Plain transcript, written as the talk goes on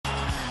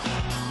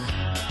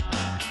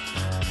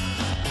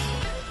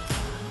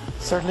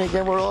Certainly,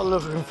 again, we're all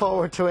looking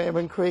forward to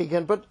Eamon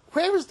Cregan. But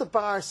where is the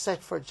bar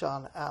set for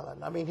John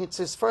Allen? I mean, it's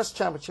his first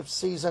championship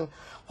season.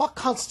 What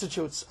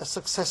constitutes a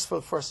successful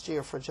first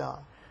year for John?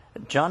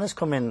 John has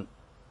come in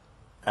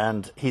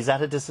and he's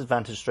at a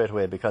disadvantage straight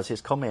away because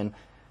he's come in,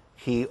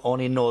 he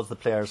only knows the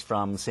players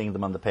from seeing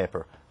them on the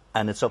paper,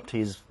 and it's up to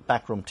his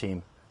backroom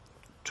team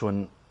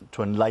to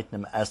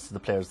enlighten him as to the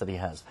players that he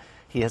has.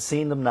 He has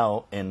seen them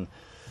now in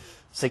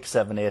 6,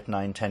 7, 8,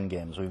 9, 10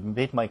 games. We've been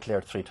beaten by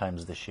Clare 3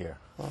 times this year.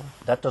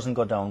 That doesn't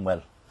go down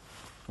well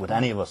with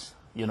any of us,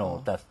 you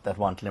know, that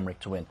want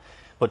Limerick to win.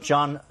 But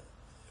John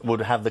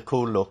would have the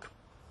cool look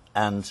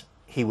and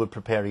he would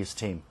prepare his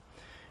team.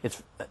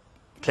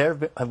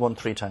 Clare have won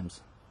 3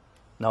 times.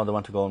 Now they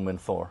want to go and win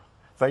 4.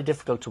 Very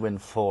difficult to win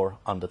 4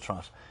 on the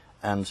trot.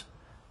 And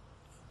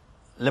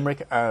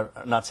Limerick are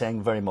not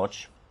saying very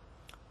much.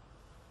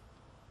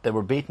 They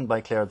were beaten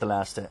by Clare the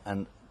last day,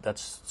 and that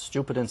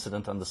stupid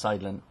incident on the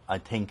sideline, I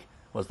think,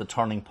 was the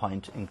turning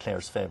point in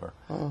Clare's favour.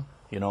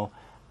 You know,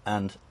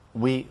 and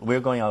we're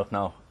going out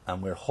now,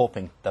 and we're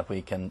hoping that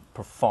we can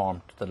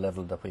perform to the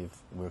level that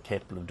we're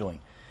capable of doing.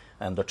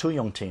 And they're 2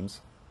 young teams,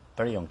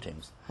 very young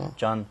teams.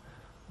 John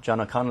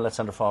O'Connell at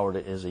centre forward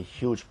is a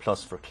huge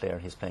plus for Clare.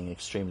 He's playing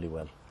extremely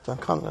well. John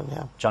Conlon,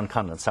 yeah. John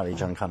Conlon, sorry,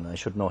 John Conlon. I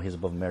should know he's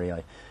above Mary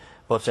I.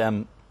 But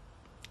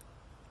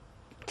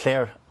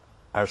Clare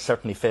are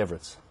certainly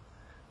favourites.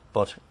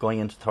 But going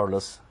into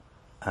Thurles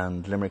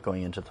and Limerick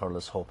going into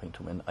Thurles hoping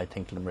to win, I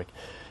think Limerick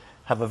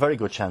have a very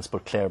good chance,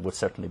 but Clare would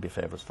certainly be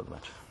favourites for the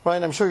match.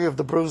 Ryan, I'm sure you have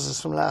the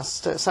bruises from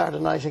last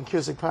Saturday night in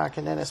Cusack Park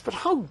in Ennis, but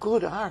how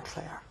good are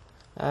Clare?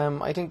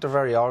 I think they're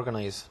very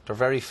organised. They're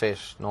very fit,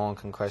 no one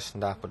can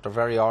question that, but they're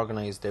very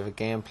organised. They have a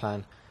game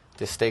plan,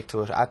 they stick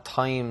to it at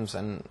times,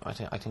 and I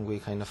think we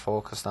kind of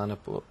focused on it,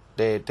 but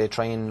they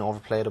try and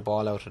overplay the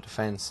ball out of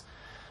defence.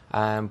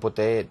 But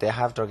they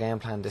have their game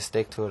plan, they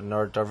stick to it,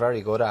 and they're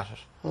very good at it.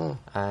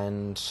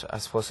 And I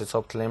suppose it's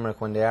up to Limerick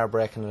when they are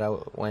breaking it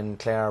out, when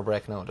Clare are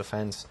breaking out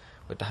defence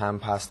with the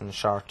hand passing,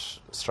 short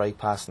strike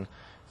passing.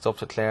 It's up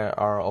to Clare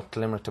or up to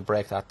Limerick to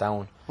break that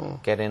down,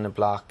 get in a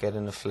block, get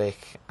in a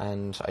flick,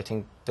 and I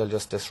think they'll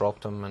just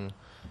disrupt them and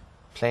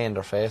play in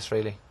their face,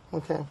 really.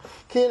 Okay.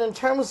 Cian, in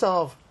terms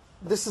of,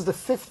 this is the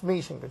 5th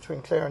meeting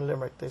between Clare and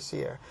Limerick this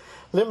year.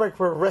 Limerick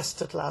were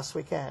rested last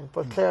weekend,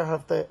 but Clare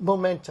have the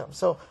momentum.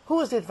 So who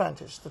has the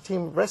advantage? The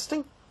team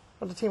resting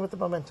or the team with the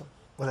momentum?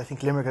 Well, I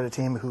think Limerick are the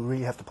team who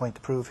really have the point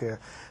to prove here.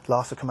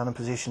 Lost the commanding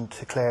position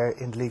to Clare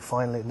in the league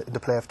final in the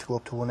playoff to go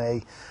up to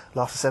 1A.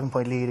 Lost a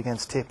 7-point lead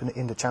against Tip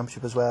in the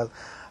championship as well.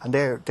 And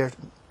they're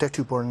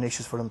 2 burning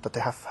issues for them that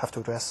they have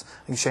to address.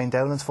 I think Shane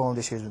Dowland's form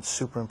this year has been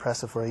super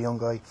impressive for a young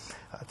guy.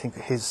 I think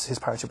his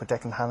partnership with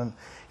Declan Hannon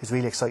is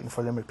really exciting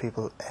for Limerick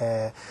people.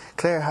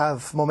 Clare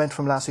have momentum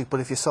from last week, but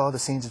if you saw the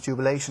scenes of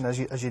jubilation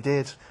as you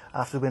did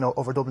after the win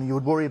over Dublin, you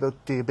would worry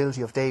about the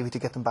ability of Davy to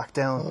get them back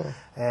down.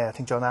 I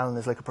think John Allen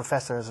is like a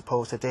professor as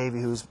opposed to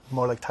Davy, who's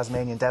more like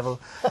Tasmanian devil.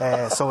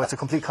 So it's a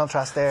complete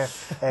contrast there.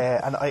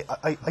 And I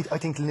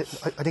think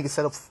it's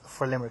set up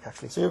for Limerick,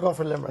 actually. So you're going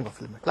for Limerick? I'm going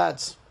for Limerick.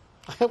 Lads,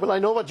 well, I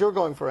know what you're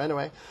going for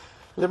anyway.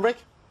 Limerick?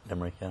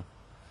 Limerick, yeah.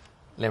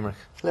 Limerick.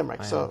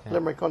 Limerick. So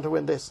Limerick going to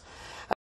win this.